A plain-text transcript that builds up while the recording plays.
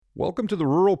Welcome to the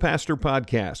Rural Pastor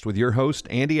Podcast with your host,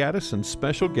 Andy Addis, and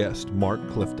special guest, Mark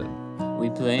Clifton. We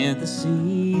plant the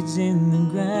seeds in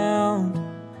the ground,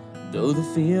 though the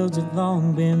fields have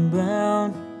long been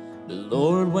brown. But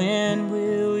Lord, when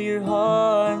will your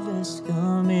harvest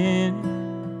come in?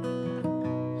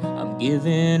 I'm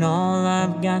giving all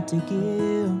I've got to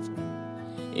give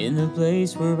in the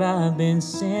place where I've been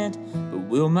sent. But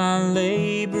will my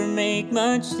labor make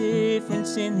much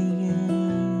difference in the end?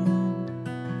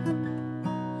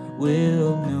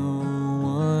 Will no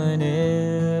one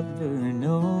ever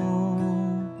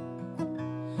know?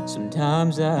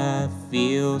 Sometimes I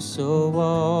feel so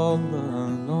all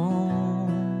alone.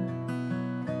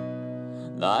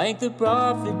 Like the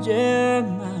prophet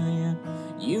Jeremiah,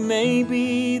 you may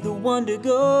be the one to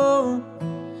go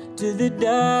to the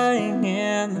dying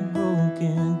and the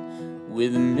broken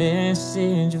with a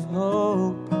message of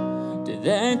hope. To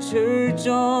that church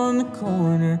on the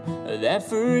corner of that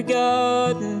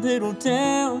forgotten little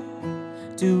town,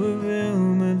 to a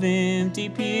room of empty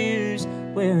pews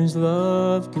where his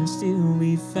love can still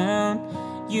be found.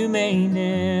 You may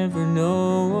never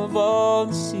know of all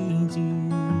the seeds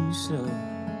you sow,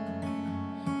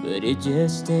 but it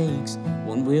just takes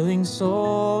one willing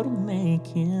soul to make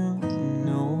him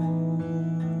know.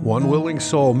 One willing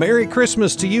soul. Merry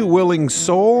Christmas to you, willing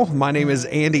soul. My name is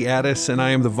Andy Addis, and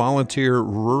I am the volunteer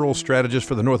rural strategist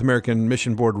for the North American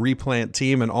Mission Board Replant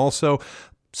Team, and also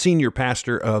senior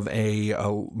pastor of a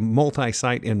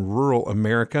multi-site in rural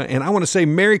America. And I want to say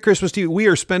Merry Christmas to you. We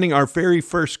are spending our very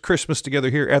first Christmas together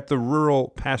here at the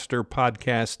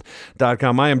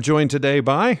ruralpastorpodcast.com. I am joined today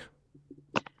by...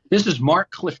 This is Mark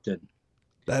Clifton.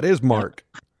 That is Mark.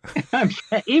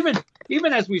 Even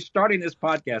as we're starting this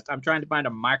podcast, I'm trying to find a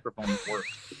microphone that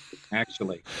works,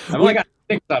 actually. I've only got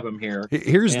 6 of them here.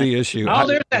 Here's the issue. Oh,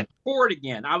 there's that cord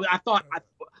again. I thought,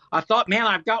 man,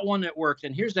 I've got one that works,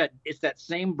 and here's that. It's that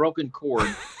same broken cord.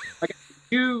 I got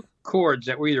 2 cords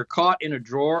that were either caught in a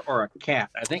drawer or a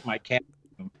cat. I think my cat.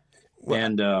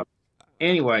 And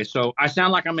anyway, so I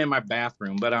sound like I'm in my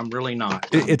bathroom, but I'm really not.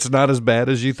 It's not as bad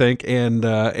as you think, and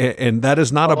that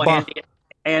is not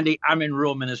Andy, I'm in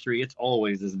rural ministry. It's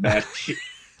always as bad.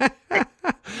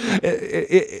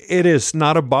 It is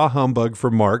not a bah humbug for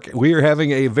Mark. We are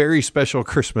having a very special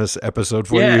Christmas episode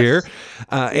for you here.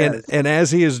 And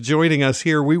as he is joining us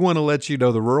here, we want to let you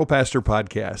know the Rural Pastor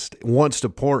Podcast wants to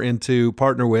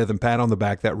partner with, and pat on the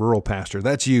back that rural pastor.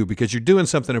 That's you, because you're doing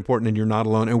something important and you're not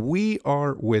alone. And we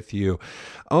are with you.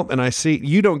 Oh, and I see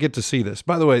you don't get to see this.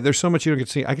 By the way, there's so much you don't get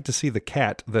to see. I get to see the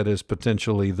cat that is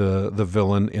potentially the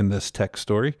villain in this text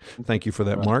story. Thank you for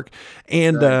that, Mark.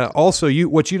 And also,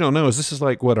 what you don't know is this is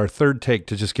like our third take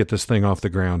to just get this thing off the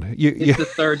ground. It's the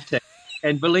third take.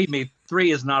 And believe me,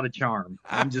 3 is not a charm.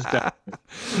 I'm just done.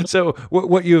 So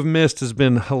what you have missed has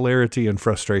been hilarity and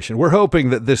frustration. We're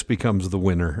hoping that this becomes the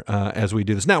winner as we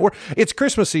do this. Now, it's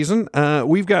Christmas season.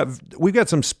 We've got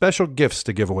some special gifts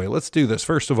to give away. Let's do this.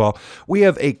 First of all, we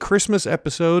have a Christmas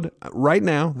episode right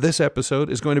now. This episode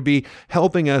is going to be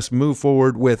helping us move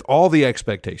forward with all the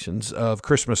expectations of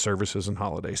Christmas services and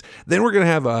holidays. Then we're going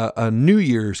to have a New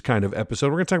Year's kind of episode.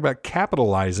 We're going to talk about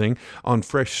capitalizing on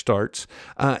fresh starts.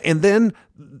 And then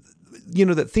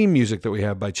that theme music that we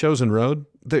have by Chosen Road,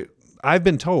 I've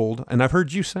been told, and I've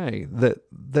heard you say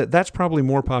that's probably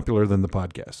more popular than the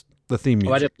podcast, the theme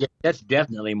music. That's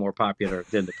definitely more popular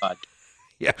than the podcast.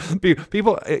 Yeah.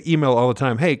 People email all the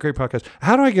time, hey, great podcast.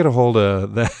 How do I get a hold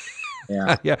of that?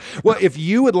 Yeah. Yeah. Well, if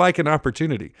you would like an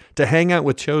opportunity to hang out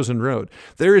with Chosen Road,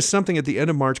 there is something at the end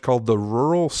of March called the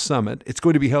Rural Summit. It's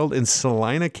going to be held in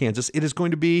Salina, Kansas. It is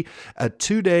going to be a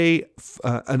 2-day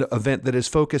an event that is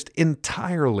focused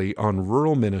entirely on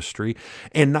rural ministry.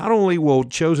 And not only will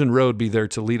Chosen Road be there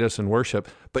to lead us in worship,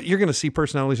 but you're going to see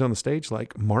personalities on the stage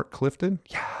like Mark Clifton.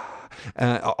 Yeah.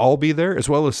 I'll be there, as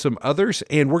well as some others,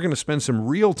 and we're going to spend some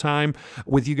real time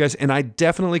with you guys. And I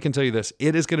definitely can tell you this,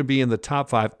 it is going to be in the top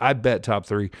 5, I bet top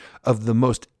 3, of the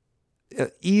most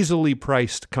easily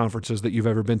priced conferences that you've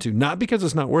ever been to. Not because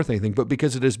it's not worth anything, but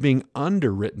because it is being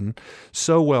underwritten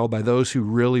so well by those who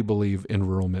really believe in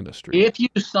rural ministry. If you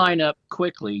sign up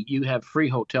quickly, you have free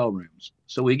hotel rooms.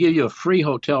 So we give you a free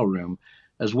hotel room,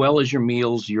 as well as your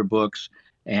meals, your books,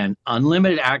 and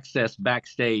unlimited access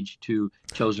backstage to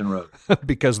Chosen Road.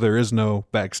 Because there is no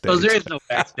backstage. So there is no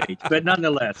backstage, but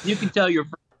nonetheless, you can tell your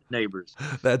friends and neighbors.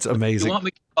 That's amazing. If you want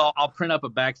me, I'll print up a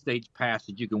backstage pass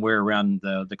that you can wear around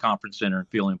the conference center and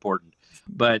feel important.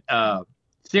 But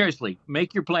seriously,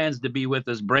 make your plans to be with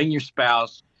us. Bring your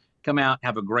spouse. Come out,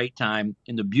 have a great time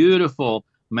in the beautiful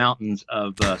mountains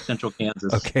of central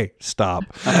Kansas. Okay, stop.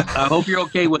 I hope you're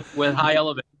okay with high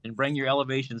elevation. and bring your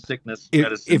elevation sickness If,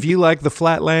 medicine. if you like the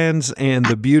flatlands and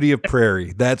the beauty of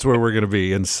prairie, that's where we're going to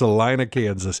be, in Salina,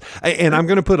 Kansas. And I'm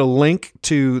going to put a link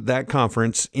to that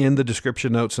conference in the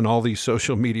description notes and all these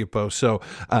social media posts. So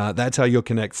that's how you'll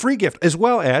connect. Free gift, as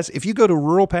well as if you go to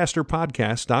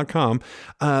ruralpastorpodcast.com,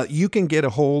 you can get a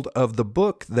hold of the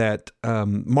book that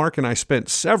Mark and I spent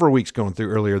several weeks going through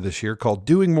earlier this year, called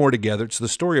Doing More Together. It's the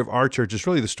story of our church. It's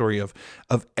really the story of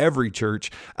every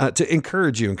church, to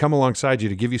encourage you and come alongside you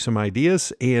to give you some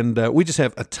ideas. And we just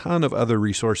have a ton of other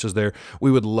resources there.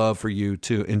 We would love for you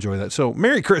to enjoy that. So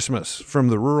Merry Christmas from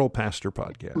the Rural Pastor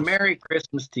Podcast. Merry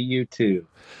Christmas to you too.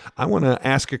 I want to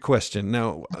ask a question.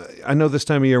 Now, I know this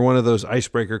time of year, one of those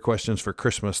icebreaker questions for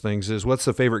Christmas things is, what's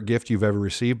the favorite gift you've ever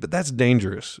received? But that's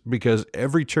dangerous, because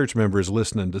every church member is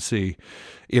listening to see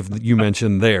if you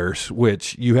mention theirs,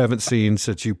 which you haven't seen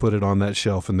since you put it on that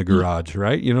shelf in the garage,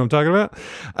 right? You know what I'm talking about?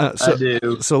 I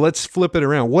do. So let's flip it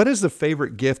around. What is the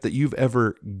favorite gift that you've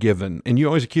ever given? And you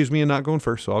always accuse me of not going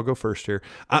first, so I'll go first here.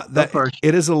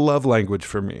 It is a love language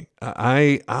for me.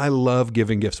 I love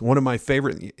giving gifts. One of my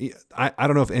favorite, I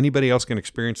don't know if anybody else can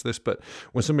experience this, but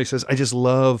when somebody says, I just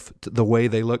love the way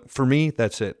they look, for me,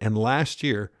 that's it. And last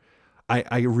year,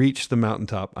 I reached the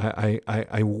mountaintop.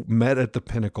 I met at the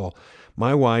pinnacle.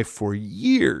 My wife, for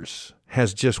years,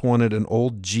 has just wanted an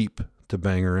old Jeep to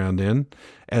bang around in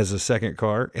as a second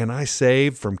car. And I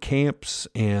saved from camps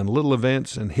and little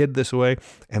events and hid this away.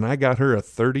 And I got her a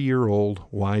 30-year-old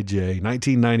YJ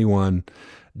 1991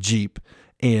 Jeep.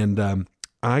 And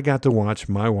I got to watch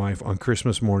my wife on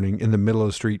Christmas morning in the middle of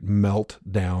the street melt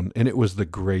down. And it was the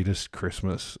greatest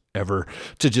Christmas ever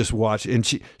to just watch. And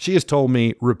she has told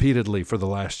me repeatedly for the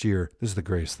last year, this is the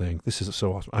greatest thing. This is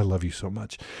so awesome. I love you so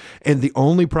much. And the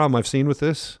only problem I've seen with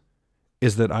this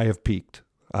is that I have peaked.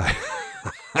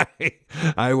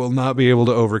 I will not be able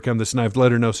to overcome this. And I've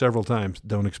let her know several times,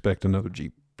 don't expect another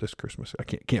Jeep this Christmas. I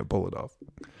can't pull it off.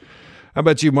 How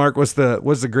about you, Mark? What's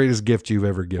the greatest gift you've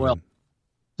ever given? Well,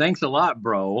 thanks a lot,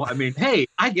 bro. I mean, hey,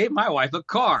 I gave my wife a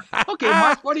car. Okay,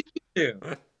 Mark, what did you do?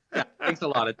 Yeah, thanks a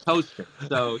lot. A toaster.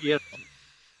 So, yeah.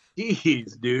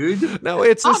 Jeez, dude. No,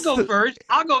 it's I'll go first.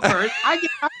 I gave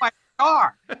my wife a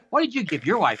car. What did you give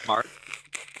your wife, Mark?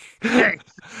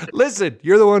 Listen,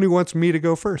 you're the one who wants me to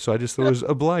go first, so I just thought it was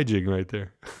obliging right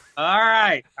there. All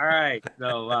right.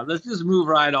 So let's just move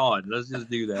right on. Let's just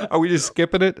do that. Are we just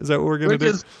skipping it? Is that what we're going to do?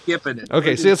 We're just skipping it.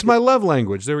 Okay, see, it's my love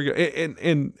language. There we go.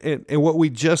 And what we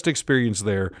just experienced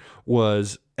there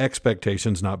was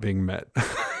expectations not being met,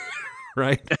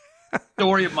 right?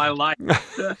 Story of my life.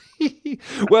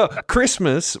 Well,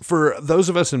 Christmas, for those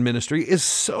of us in ministry, is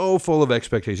so full of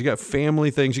expectations. You got family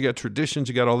things, you got traditions,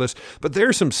 you got all this. But there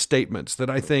are some statements that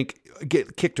I think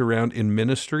get kicked around in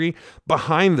ministry,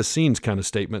 behind the scenes kind of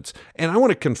statements. And I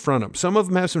want to confront them. Some of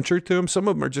them have some truth to them. Some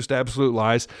of them are just absolute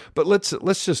lies. But let's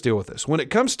just deal with this. When it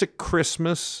comes to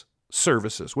Christmas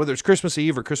services, whether it's Christmas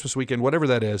Eve or Christmas weekend, whatever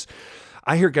that is,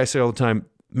 I hear guys say all the time,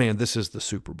 man, this is the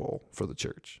Super Bowl for the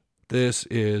church. This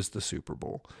is the Super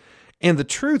Bowl. And the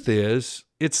truth is,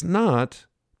 it's not,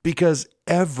 because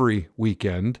every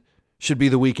weekend should be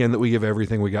the weekend that we give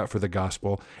everything we got for the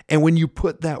gospel. And when you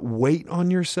put that weight on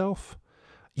yourself,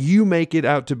 you make it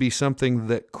out to be something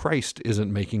that Christ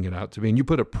isn't making it out to be. And you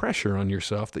put a pressure on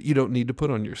yourself that you don't need to put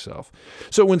on yourself.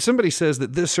 So when somebody says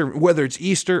that this, or whether it's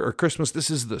Easter or Christmas, this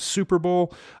is the Super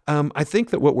Bowl, I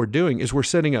think that what we're doing is we're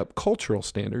setting up cultural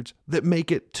standards that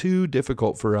make it too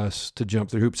difficult for us to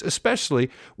jump through hoops, especially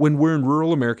when we're in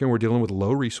rural America and we're dealing with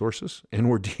low resources and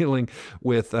we're dealing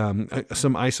with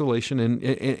some isolation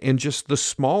and just the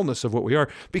smallness of what we are,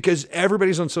 because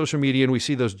everybody's on social media and we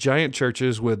see those giant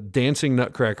churches with dancing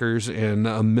nutcrackers and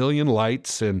a million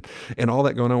lights and all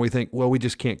that going on. We think, well, we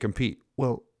just can't compete.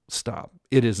 Well, stop.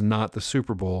 It is not the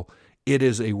Super Bowl. It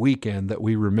is a weekend that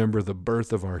we remember the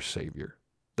birth of our Savior.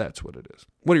 That's what it is.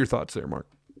 What are your thoughts there, Mark?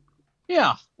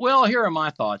 Yeah, well, here are my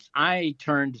thoughts. I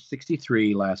turned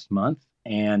 63 last month,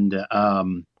 and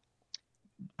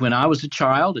when I was a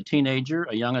child, a teenager,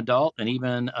 a young adult, and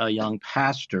even a young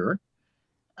pastor,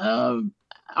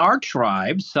 our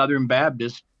tribe, Southern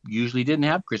Baptist, usually didn't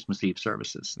have Christmas Eve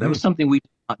services. That was something we did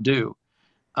not do.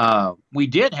 We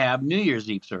did have New Year's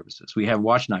Eve services. We have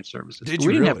watch night services. Did you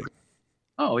really?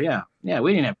 Oh, yeah. Yeah,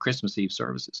 we didn't have Christmas Eve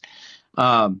services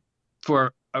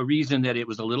for a reason that it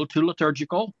was a little too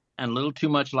liturgical and a little too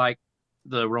much like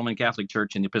the Roman Catholic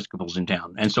Church and the Episcopals in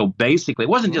town. And so basically, it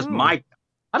wasn't just I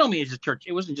don't mean it's just church.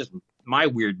 It wasn't just my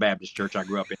weird Baptist church I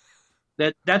grew up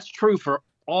in. That's true for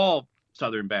all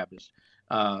Southern Baptists.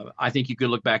 I think you could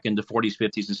look back in the 40s,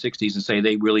 50s, and 60s and say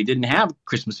they really didn't have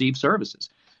Christmas Eve services.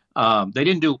 They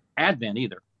didn't do Advent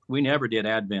either. We never did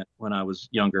Advent when I was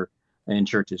younger. in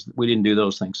churches. We didn't do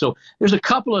those things. So there's a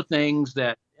couple of things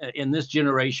that in this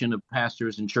generation of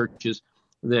pastors and churches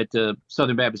that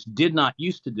Southern Baptists did not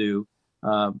used to do,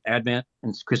 Advent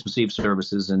and Christmas Eve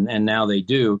services, and now they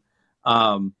do.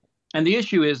 And the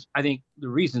issue is, I think the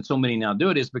reason so many now do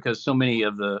it is because so many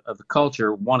of the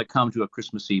culture want to come to a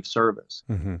Christmas Eve service.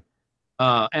 Mm-hmm.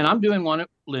 And I'm doing one at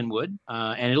Linwood,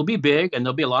 and it'll be big, and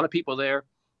there'll be a lot of people there.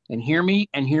 And hear me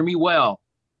well.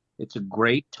 It's a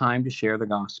great time to share the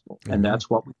gospel, and that's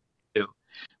what we do.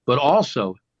 But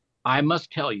also, I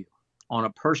must tell you, on a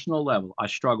personal level, I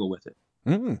struggle with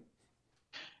it.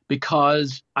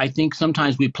 Because I think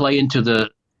sometimes we play into the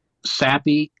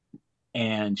sappy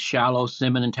and shallow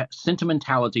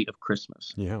sentimentality of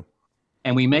Christmas. Yeah.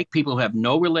 And we make people who have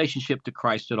no relationship to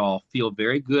Christ at all feel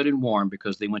very good and warm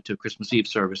because they went to a Christmas Eve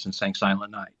service and sang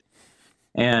Silent Night.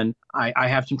 And I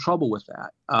have some trouble with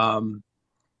that.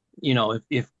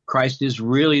 If Christ is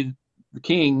really the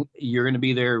king, you're going to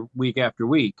be there week after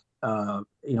week.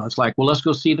 It's like, well, let's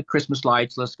go see the Christmas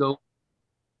lights. Let's go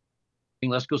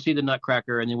see the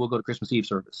Nutcracker, and then we'll go to Christmas Eve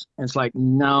service. And it's like,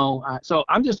 no.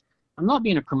 I'm not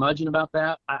being a curmudgeon about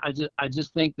that. I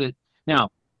just think that now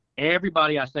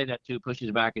everybody I say that to pushes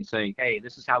back and say, hey,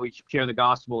 this is how we share the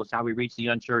gospel. It's how we reach the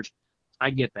unchurched. I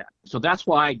get that. So that's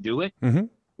why I do it,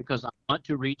 because I want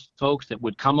to reach folks that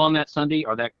would come on that Sunday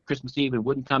or that Christmas Eve and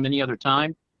wouldn't come any other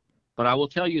time. But I will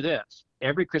tell you this.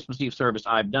 Every Christmas Eve service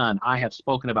I've done, I have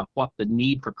spoken about what the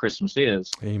need for Christmas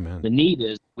is. Amen. The need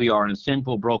is we are in a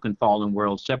sinful, broken, fallen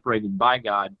world, separated by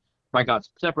God,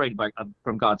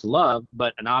 from God's love,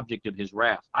 but an object of His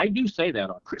wrath. I do say that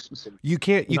on Christmas Eve. You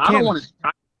can't. I don't want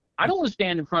to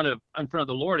stand in front of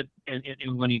the Lord and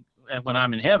when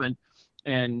I'm in heaven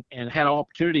and had an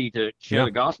opportunity to share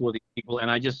the gospel with these people,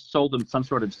 and I just sold them some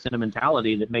sort of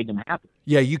sentimentality that made them happy.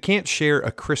 Yeah, you can't share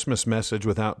a Christmas message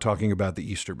without talking about the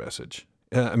Easter message.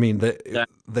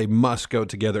 They must go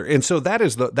together. And so that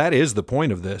is the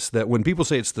point of this, that when people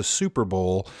say it's the Super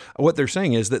Bowl, what they're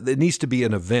saying is that it needs to be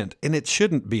an event, and it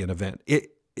shouldn't be an event.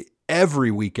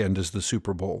 Every weekend is the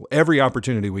Super Bowl. Every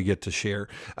opportunity we get to share,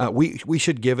 we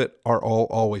should give it our all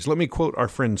always. Let me quote our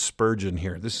friend Spurgeon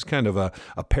here. This is kind of a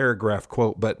paragraph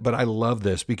quote, but I love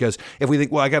this, because if we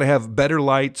think, well, I got to have better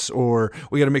lights, or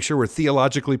we got to make sure we're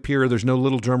theologically pure, there's no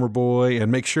little drummer boy,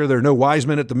 and make sure there are no wise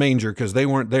men at the manger because they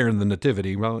weren't there in the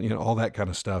nativity. Well, all that kind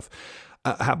of stuff.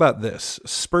 How about this?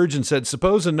 Spurgeon said,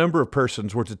 suppose a number of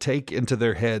persons were to take into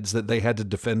their heads that they had to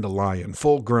defend a lion,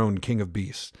 full-grown king of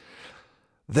beasts.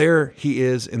 There he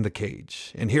is in the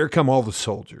cage, and here come all the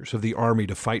soldiers of the army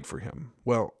to fight for him.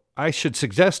 Well, I should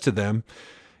suggest to them,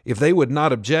 if they would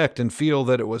not object and feel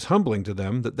that it was humbling to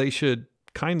them, that they should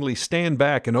kindly stand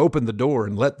back and open the door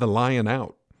and let the lion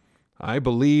out. I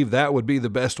believe that would be the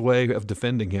best way of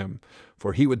defending him,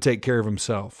 for he would take care of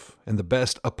himself. And the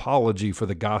best apology for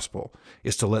the gospel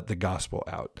is to let the gospel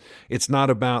out. It's not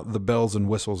about the bells and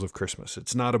whistles of Christmas.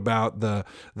 It's not about the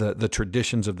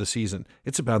traditions of the season.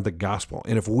 It's about the gospel.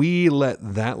 And if we let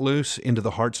that loose into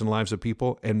the hearts and lives of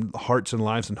people, and hearts and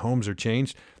lives and homes are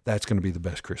changed, that's going to be the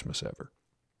best Christmas ever.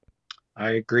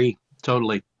 I agree.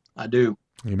 Totally. I do.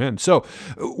 Amen. So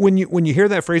when you hear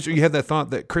that phrase, or you have that thought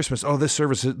that Christmas, this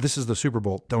is the Super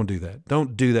Bowl, don't do that.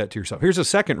 Don't do that to yourself. Here's a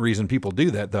second reason people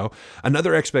do that, though.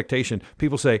 Another expectation.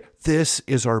 People say, this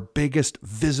is our biggest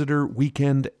visitor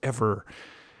weekend ever.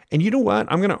 And you know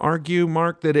what? I'm going to argue,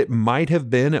 Mark, that it might have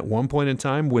been at one point in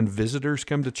time when visitors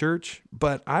come to church,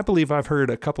 but I believe I've heard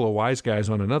a couple of wise guys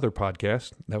on another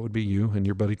podcast, that would be you and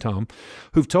your buddy Tom,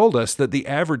 who've told us that the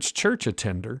average church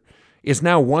attender is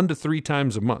now 1 to 3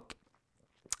 times a month.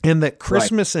 And that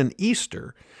Christmas and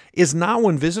Easter is not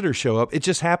when visitors show up. It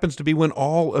just happens to be when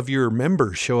all of your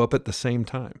members show up at the same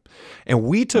time. And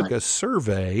we took a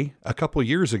survey a couple of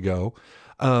years ago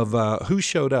of who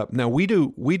showed up. Now we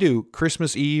do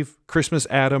Christmas Eve, Christmas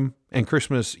Adam, and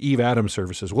Christmas Eve Adam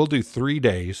services. We'll do 3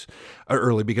 days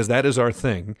early because that is our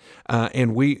thing.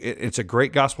 And it's a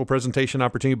great gospel presentation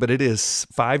opportunity, but it is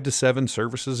 5 to 7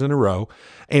 services in a row.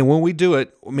 And when we do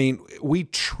it, we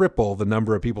triple the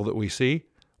number of people that we see.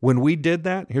 When we did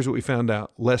that, here's what we found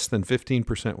out. Less than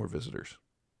 15% were visitors.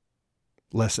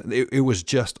 It was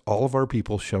just all of our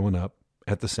people showing up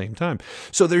at the same time.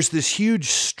 So there's this huge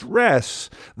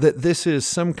stress that this is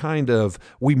some kind of,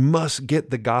 we must get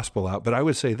the gospel out. But I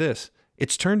would say this,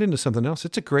 it's turned into something else.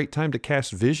 It's a great time to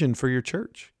cast vision for your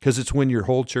church because it's when your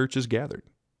whole church is gathered.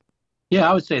 Yeah,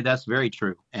 I would say that's very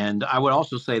true. And I would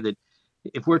also say that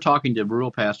if we're talking to rural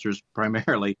pastors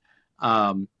primarily,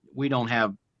 we don't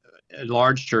have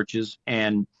large churches,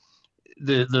 and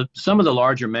some of the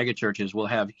larger mega churches will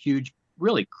have huge,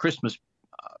 really Christmas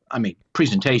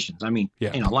presentations.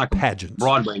 Like pageants,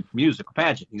 Broadway musical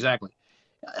pageant. Exactly.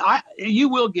 You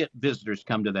will get visitors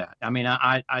come to that.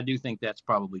 I do think that's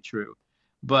probably true.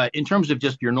 But in terms of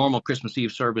just your normal Christmas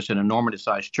Eve service in a normative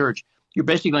sized church, you're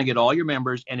basically going to get all your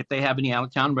members. And if they have any out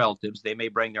of town relatives, they may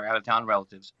bring their out of town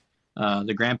relatives.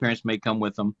 The grandparents may come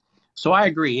with them. So I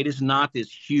agree. It is not this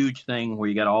huge thing where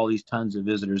you got all these tons of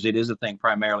visitors. It is a thing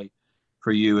primarily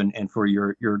for you and for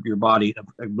your body of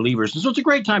believers. And so it's a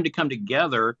great time to come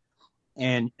together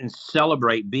and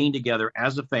celebrate being together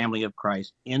as a family of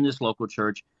Christ in this local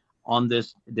church on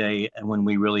this day, and when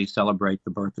we really celebrate the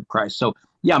birth of Christ. So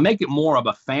yeah, make it more of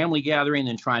a family gathering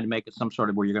than trying to make it some sort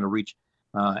of where you're going to reach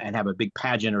and have a big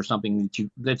pageant or something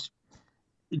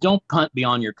don't punt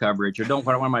beyond your coverage, or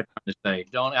what am I trying to say?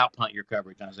 Don't out punt your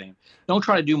coverage. I'm saying don't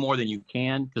try to do more than you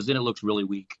can, because then it looks really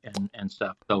weak and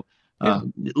stuff. So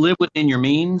live within your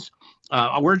means.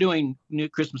 We're doing New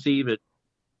Christmas Eve at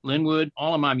Linwood.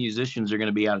 All of my musicians are going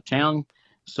to be out of town,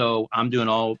 so I'm doing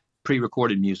all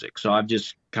pre-recorded music. So I've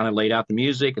just kind of laid out the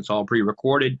music. It's all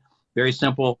pre-recorded, very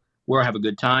simple. We'll have a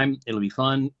good time. It'll be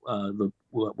fun.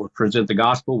 We'll present the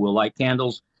gospel. We'll light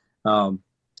candles, and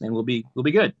we'll be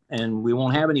good. And we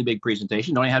won't have any big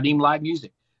presentation. Don't have any live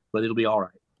music, but it'll be all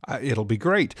right. It'll be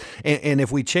great. And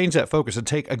if we change that focus and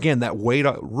take, again, that weight,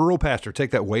 rural pastor,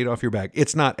 take that weight off your back.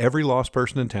 It's not every lost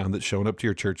person in town that's showing up to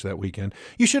your church that weekend.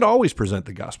 You should always present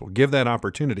the gospel, give that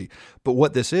opportunity. But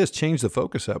what this is, change the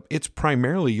focus up. It's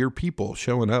primarily your people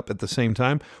showing up at the same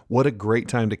time. What a great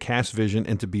time to cast vision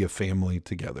and to be a family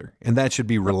together. And that should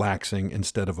be relaxing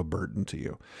instead of a burden to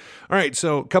you. All right,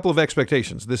 so a couple of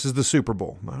expectations. This is the Super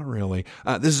Bowl. Not really.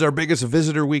 This is our biggest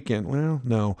visitor weekend. Well,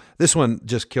 no. This one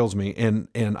just kills me. And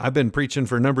I've been preaching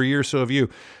for a number of years, so have you.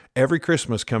 Every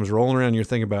Christmas comes rolling around, you're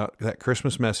thinking about that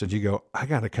Christmas message. You go, I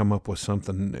got to come up with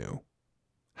something new.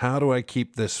 How do I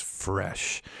keep this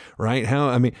fresh, right?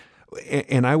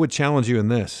 And I would challenge you in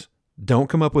this. Don't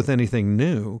come up with anything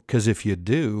new, because if you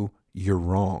do, you're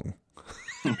wrong.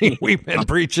 We've been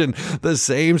preaching the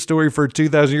same story for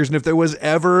 2,000 years. And if there was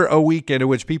ever a weekend in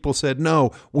which people said,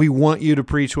 no, we want you to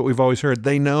preach what we've always heard,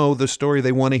 they know the story.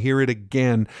 They want to hear it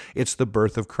again. It's the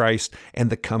birth of Christ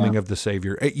and the coming of the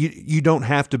Savior. You don't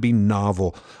have to be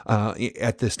novel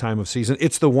at this time of season.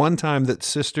 It's the one time that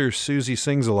Sister Susie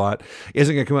sings a lot,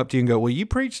 isn't going to come up to you and go, well, you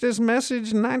preached this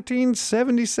message in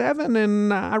 1977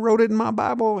 and I wrote it in my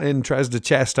Bible, and tries to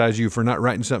chastise you for not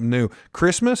writing something new.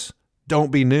 Christmas,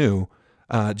 don't be new.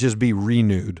 Just be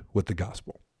renewed with the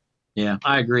gospel. Yeah,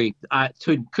 I agree. I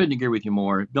couldn't agree with you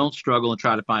more. Don't struggle and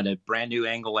try to find a brand new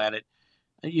angle at it.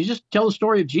 You just tell the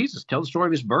story of Jesus, tell the story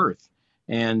of his birth.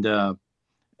 And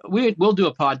we'll do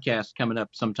a podcast coming up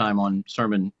sometime on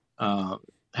sermon, how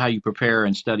you prepare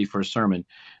and study for a sermon.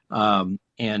 And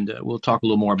we'll talk a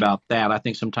little more about that. I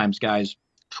think sometimes guys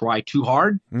try too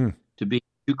hard to be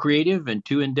too creative and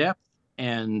too in-depth,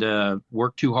 and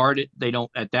work too hard. They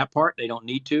don't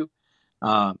need to.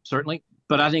 Certainly,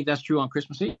 but I think that's true on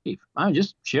Christmas Eve.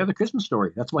 Just share the Christmas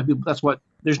story.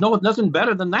 There's nothing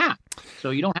better than that.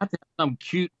 So you don't have to have some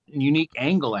cute and unique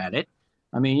angle at it.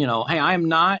 Hey, I'm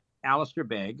not Alistair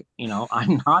Begg,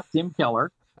 I'm not Tim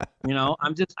Keller, I don't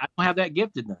have that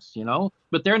giftedness,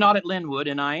 but they're not at Linwood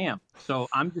and I am. So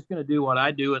I'm just going to do what I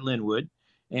do at Linwood.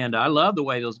 And I love the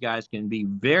way those guys can be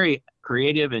very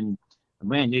creative, and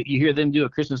man, you hear them do a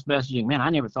Christmas messaging. Man,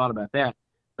 I never thought about that.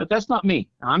 But that's not me.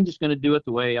 I'm just going to do it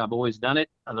the way I've always done it,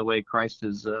 and the way Christ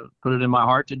has put it in my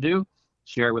heart to do.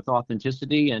 Share it with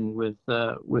authenticity and with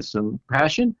some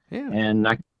passion. Yeah. And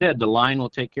like I said, the line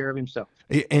will take care of himself.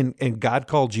 And God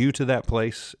called you to that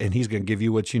place, and he's going to give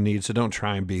you what you need. So don't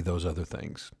try and be those other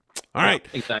things. All right.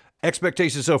 Exactly.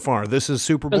 Expectations so far. This is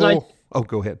Super Bowl.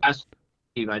 Go ahead.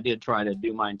 I did try to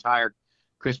do my entire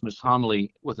Christmas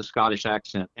homily with a Scottish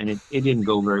accent, and it didn't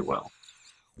go very well.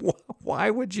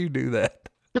 Why would you do that?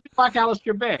 Just like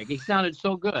Alistair Begg. He sounded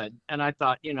so good. And I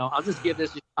thought, I'll just give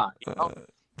this a shot.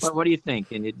 But what do you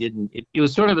think? And it didn't. It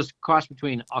was sort of a cross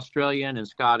between Australian and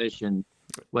Scottish and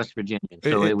West Virginian.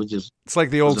 So it was just. It's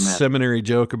like the old seminary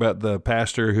joke about the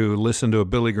pastor who listened to a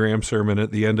Billy Graham sermon.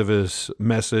 At the end of his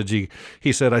message,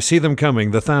 he said, I see them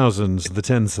coming, the thousands, the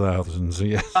 10,000s.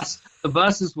 Yes. The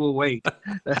buses will wait.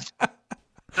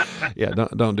 Yeah,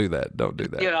 don't do that. Don't do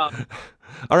that.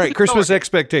 All right, Christmas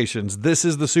expectations. This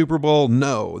is the Super Bowl?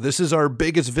 No. This is our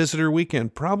biggest visitor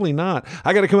weekend? Probably not.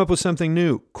 I got to come up with something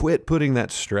new. Quit putting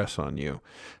that stress on you.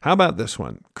 How about this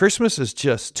one? Christmas is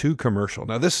just too commercial.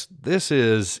 Now, this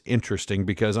is interesting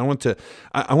because I want to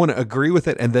agree with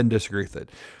it and then disagree with it.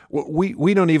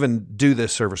 We don't even do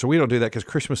this service, so we don't do that because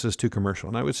Christmas is too commercial.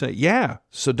 And I would say, yeah,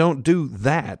 so don't do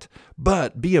that,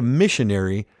 but be a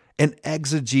missionary and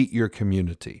exegete your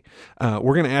community.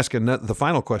 We're going to ask the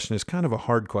final question is kind of a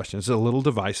hard question. It's a little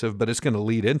divisive, but it's going to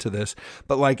lead into this.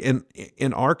 But like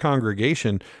in our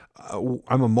congregation,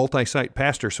 I'm a multi-site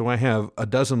pastor, so I have a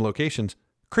dozen locations.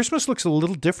 Christmas looks a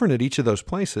little different at each of those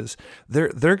places. They're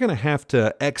going to have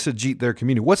to exegete their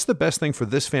community. What's the best thing for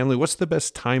this family? What's the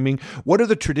best timing? What are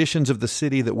the traditions of the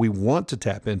city that we want to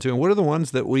tap into? And what are the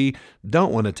ones that we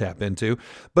don't want to tap into?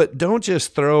 But don't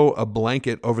just throw a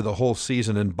blanket over the whole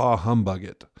season and bah humbug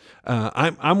it.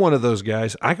 I'm one of those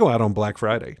guys. I go out on Black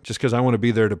Friday just because I want to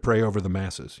be there to pray over the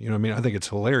masses. You know what I mean? I think it's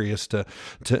hilarious to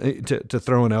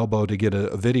throw an elbow to get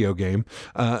a video game.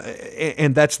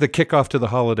 And that's the kickoff to the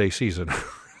holiday season.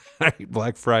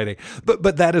 Black Friday.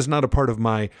 But that is not a part of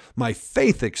my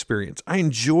faith experience. I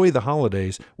enjoy the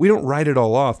holidays. We don't write it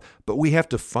all off, but we have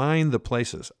to find the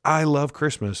places. I love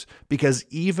Christmas because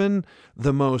even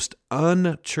the most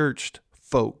unchurched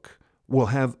folk will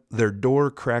have their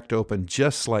door cracked open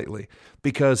just slightly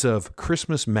because of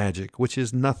Christmas magic, which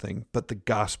is nothing but the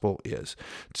gospel is.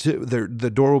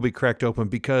 The door will be cracked open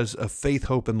because of faith,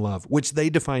 hope, and love, which they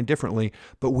define differently,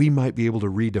 but we might be able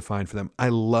to redefine for them. I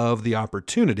love the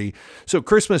opportunity. So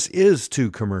Christmas is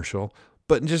too commercial,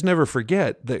 but just never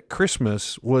forget that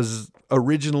Christmas was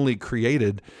originally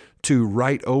created to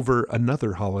write over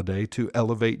another holiday to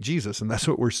elevate Jesus, and that's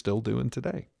what we're still doing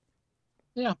today.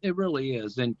 Yeah, it really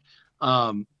is. And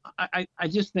I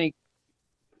just think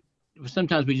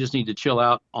sometimes we just need to chill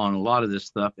out on a lot of this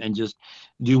stuff and just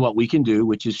do what we can do,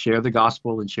 which is share the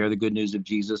gospel and share the good news of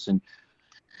Jesus. And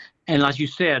as you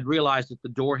said, realize that the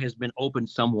door has been opened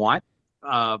somewhat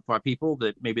for people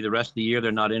that maybe the rest of the year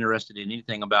they're not interested in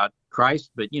anything about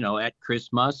Christ. But, at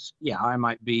Christmas, I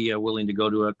might be willing to go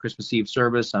to a Christmas Eve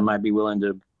service. I might be willing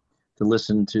to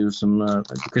listen to some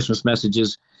Christmas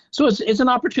messages. So it's an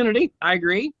opportunity. I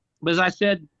agree. But as I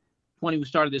said, when we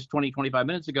started this 25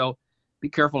 minutes ago, be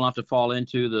careful not to fall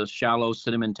into the shallow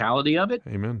sentimentality of it.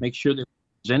 Amen. Make sure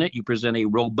that you present a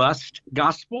robust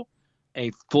gospel,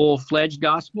 a full-fledged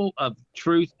gospel of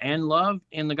truth and love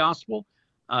in the gospel.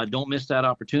 Don't miss that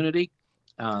opportunity.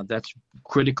 That's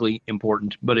critically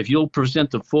important. But if you'll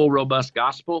present the full, robust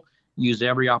gospel, use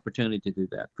every opportunity to do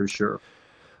that for sure.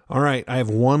 All right, I have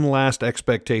one last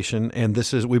expectation, and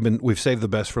this is we've saved the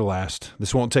best for last.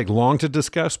 This won't take long to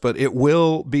discuss, but it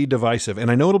will be divisive.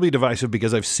 And I know it'll be divisive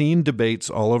because I've seen debates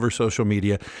all over social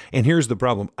media, and here's the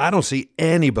problem. I don't see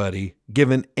anybody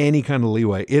given any kind of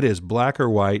leeway. It is black or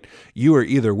white. You are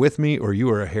either with me or you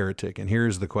are a heretic. And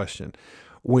here's the question.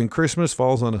 When Christmas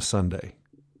falls on a Sunday,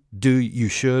 you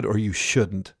should or you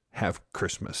shouldn't have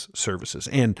Christmas services.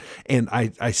 And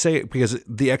I say it because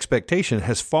the expectation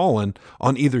has fallen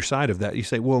on either side of that. You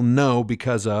say, well, no,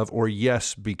 because of, or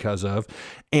yes, because of,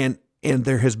 and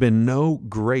there has been no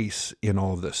grace in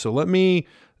all of this. So let me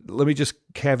just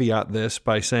caveat this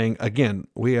by saying, again,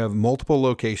 we have multiple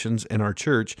locations in our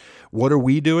church. What are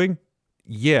we doing?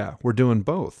 Yeah, we're doing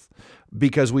both.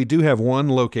 Because we do have one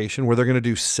location where they're going to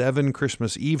do 7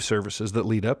 Christmas Eve services that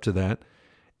lead up to that.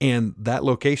 And that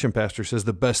location pastor says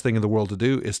the best thing in the world to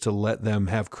do is to let them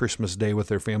have Christmas Day with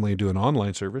their family and do an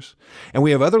online service. And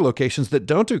we have other locations that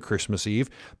don't do Christmas Eve,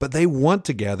 but they want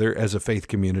to gather as a faith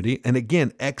community. And again,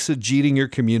 exegeting your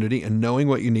community and knowing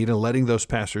what you need and letting those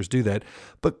pastors do that.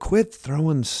 But quit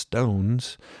throwing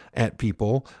stones at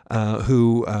people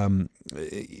who,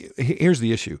 here's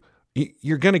the issue.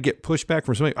 You're going to get pushback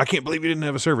from somebody. I can't believe you didn't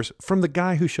have a service. From the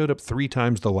guy who showed up 3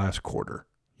 times the last quarter.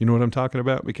 You know what I'm talking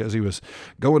about? Because he was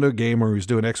going to a game or he was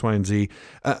doing X, Y, and Z.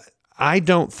 I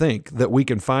don't think that we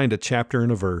can find a chapter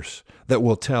and a verse that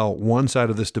will tell one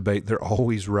side of this debate they're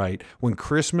always right. When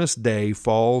Christmas Day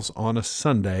falls on a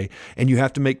Sunday and you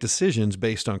have to make decisions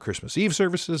based on Christmas Eve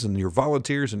services and your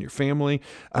volunteers and your family,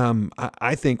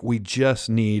 I think we just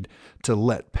need to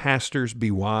let pastors be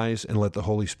wise and let the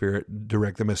Holy Spirit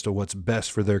direct them as to what's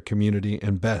best for their community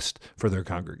and best for their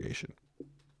congregation.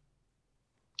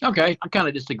 Okay, I kind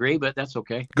of disagree, but that's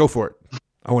okay. Go for it.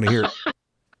 I want to hear it.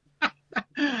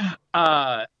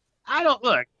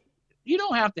 You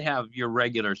don't have to have your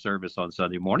regular service on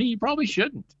Sunday morning. You probably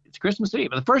shouldn't. It's Christmas Eve.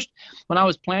 When I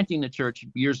was planting the church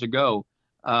years ago,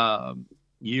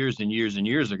 years and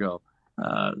years ago,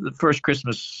 the first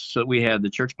Christmas that we had the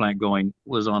church plant going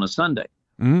was on a Sunday.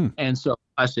 Mm. And so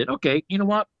I said, okay, you know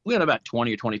what? We had about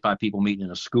 20 or 25 people meeting in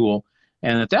a school.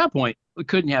 And at that point, we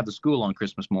couldn't have the school on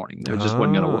Christmas morning. It just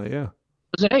wasn't going to work. Yeah.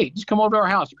 I said, hey, just come over to our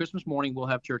house. Christmas morning, we'll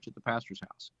have church at the pastor's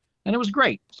house. And it was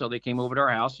great. So they came over to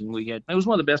our house, and it was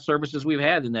one of the best services we've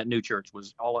had in that new church,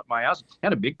 was all at my house.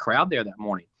 Had a big crowd there that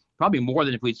morning, probably more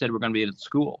than if we'd said we're going to be at the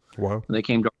school. Wow. And they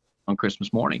came on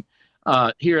Christmas morning.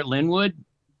 Here at Linwood,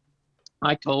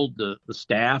 I told the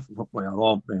staff, well,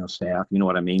 all staff, you know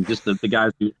what I mean, just the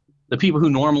guys the people who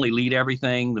normally lead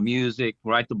everything, the music,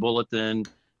 write the bulletin,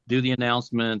 do the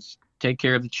announcements, take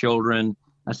care of the children.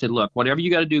 I said, look, whatever you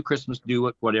got to do Christmas, do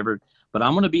it, whatever. But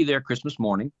I'm going to be there Christmas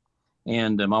morning,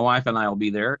 and my wife and I will be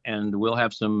there, and we'll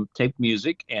have some taped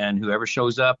music, and whoever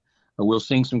shows up, we'll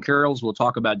sing some carols, we'll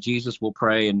talk about Jesus, we'll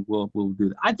pray, and we'll do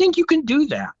that. I think you can do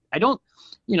that. I don't,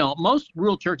 most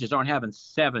rural churches aren't having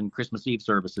 7 Christmas Eve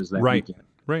services that weekend.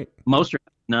 Right. Most are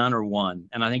none or one.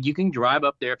 And I think you can drive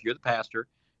up there if you're the pastor,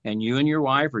 and you and your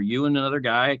wife or you and another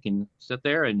guy can sit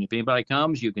there, and if anybody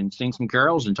comes, you can sing some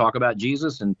carols and talk about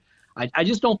Jesus. And I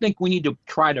just don't think we need to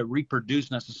try to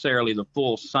reproduce necessarily the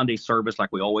full Sunday service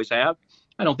like we always have.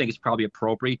 I don't think it's probably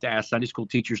appropriate to ask Sunday school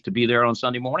teachers to be there on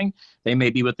Sunday morning. They may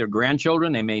be with their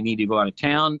grandchildren. They may need to go out of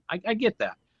town. I get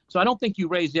that. So I don't think you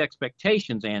raise the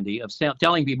expectations, Andy, of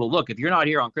telling people, look, if you're not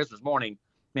here on Christmas morning,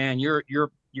 man, your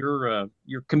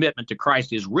commitment to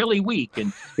Christ is really weak,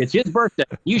 and it's his birthday.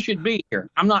 You should be here.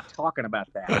 I'm not talking about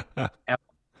that.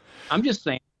 I'm just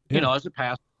saying, as a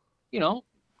pastor,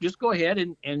 just go ahead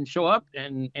and show up.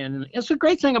 And it's a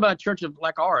great thing about a church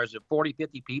like ours of 40,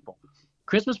 50 people.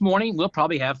 Christmas morning, we'll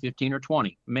probably have 15 or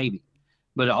 20, maybe.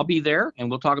 But I'll be there, and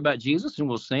we'll talk about Jesus, and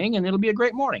we'll sing, and it'll be a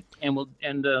great morning.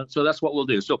 So that's what we'll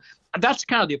do. So that's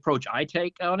kind of the approach I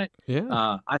take on it.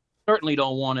 Yeah. I certainly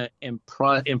don't want to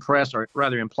impress or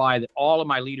rather imply that all of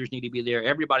my leaders need to be there.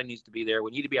 Everybody needs to be there.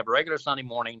 We need to be a regular Sunday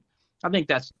morning. I think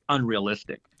that's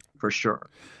unrealistic for sure.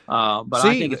 But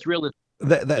I think it's realistic.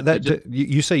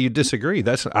 You say you disagree.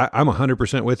 I'm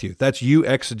 100% with you. That's you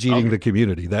exegeting the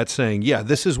community. That's saying, yeah,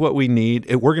 this is what we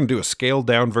need. We're going to do a scaled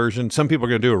down version. Some people are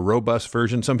going to do a robust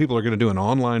version. Some people are going to do an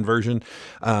online version.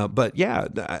 But yeah,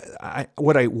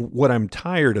 what I'm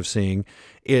tired of seeing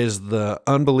is the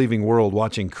unbelieving world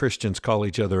watching Christians call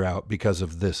each other out because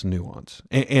of this nuance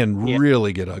and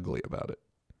really get ugly about it.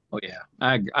 Oh yeah,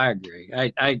 I agree.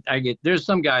 I get. There's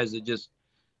some guys that just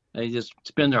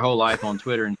spend their whole life on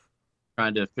Twitter and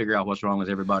trying to figure out what's wrong with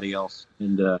everybody else,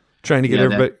 and trying to get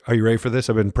everybody. Are you ready for this?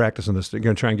 I've been practicing this. They're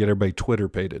going to try and get everybody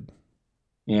Twitter-pated.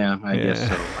 Yeah, I guess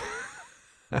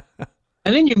so.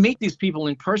 And then you meet these people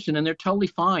in person, and they're totally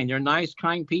fine. They're nice,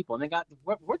 kind people, and they got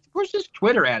where's this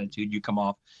Twitter attitude you come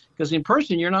off? Because in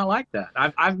person, you're not like that.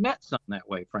 I've met some that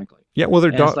way, frankly. Yeah, well,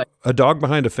 they're a dog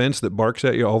behind a fence that barks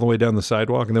at you all the way down the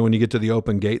sidewalk, and then when you get to the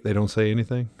open gate, they don't say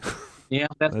anything. Yeah,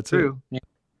 that's true. Yeah.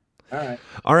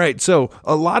 All right. So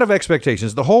a lot of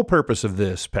expectations. The whole purpose of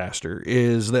this, Pastor,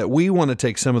 is that we want to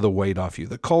take some of the weight off you.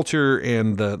 The culture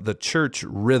and the church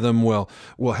rhythm will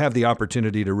have the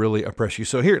opportunity to really oppress you.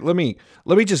 So here, let me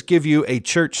just give you a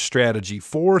church strategy.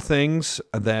 4 things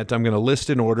that I'm going to list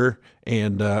in order,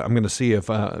 and I'm going to see if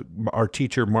our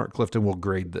teacher, Mark Clifton, will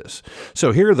grade this.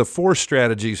 So here are the 4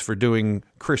 strategies for doing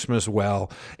Christmas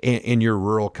well in your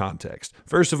rural context.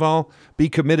 First of all, be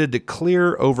committed to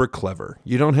clear over clever.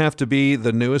 You don't have to be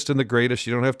the newest and the greatest.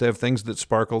 You don't have to have things that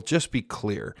sparkle. Just be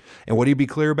clear. And what do you be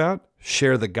clear about?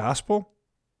 Share the gospel,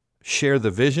 share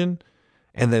the vision,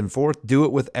 and then 4th, do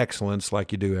it with excellence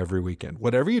like you do every weekend.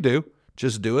 Whatever you do,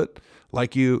 just do it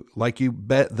like you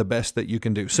bet the best that you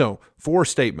can do. So 4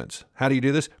 statements. How do you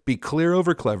do this? Be clear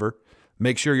over clever.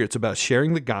 Make sure it's about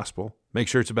sharing the gospel. Make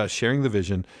sure it's about sharing the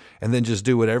vision. And then just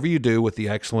do whatever you do with the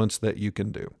excellence that you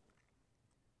can do.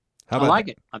 I like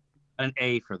it. An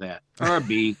A for that. Or a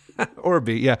B. Or a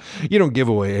B, yeah. You don't give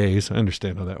away A's. I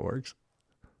understand how that works.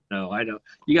 No, I don't.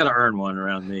 You got to earn one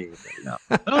around me.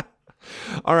 No.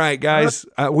 All right, guys,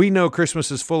 we know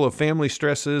Christmas is full of family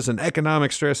stresses and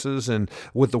economic stresses, and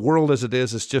with the world as it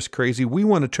is, it's just crazy. We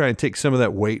want to try and take some of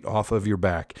that weight off of your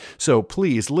back. So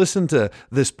please listen to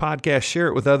this podcast, share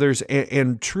it with others,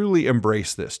 and truly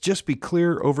embrace this. Just be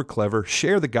clear over clever,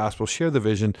 share the gospel, share the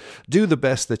vision, do the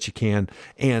best that you can,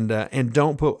 and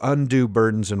don't put undue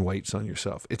burdens and weights on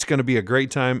yourself. It's going to be a great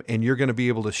time, and you're going to be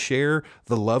able to share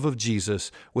the love of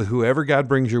Jesus with whoever God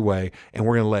brings your way, and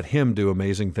we're going to let him do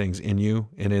amazing things in you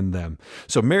and in them.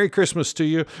 So Merry Christmas to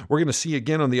you. We're going to see you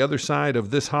again on the other side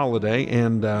of this holiday,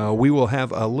 and we will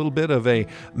have a little bit of a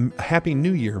Happy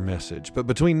New Year message. But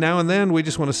between now and then, we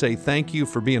just want to say thank you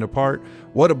for being a part.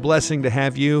 What a blessing to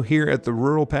have you here at the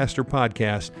Rural Pastor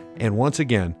Podcast. And once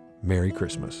again, Merry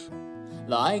Christmas.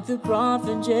 Like the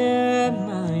prophet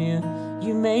Jeremiah,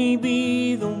 you may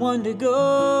be the one to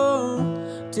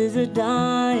go to the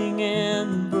dying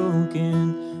and the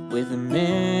broken with a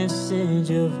message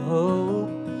of hope.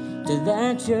 To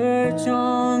that church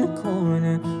on the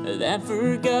corner of that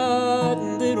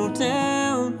forgotten little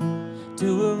town,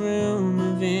 to a room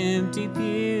of empty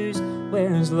pews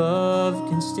where his love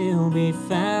can still be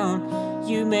found.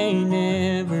 You may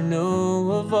never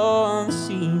know of all the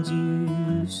seeds you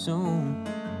do so.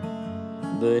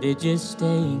 But it just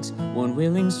takes one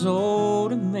willing soul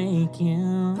to make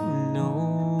him know.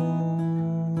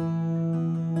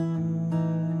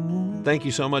 Thank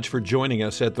you so much for joining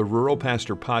us at the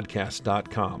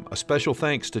ruralpastorpodcast.com. A special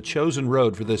thanks to Chosen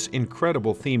Road for this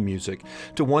incredible theme music,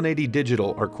 to 180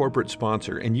 Digital, our corporate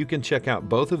sponsor, and you can check out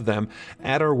both of them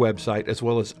at our website as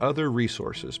well as other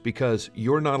resources, because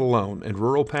you're not alone. And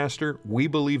Rural Pastor, we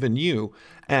believe in you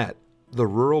at the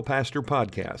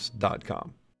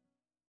ruralpastorpodcast.com.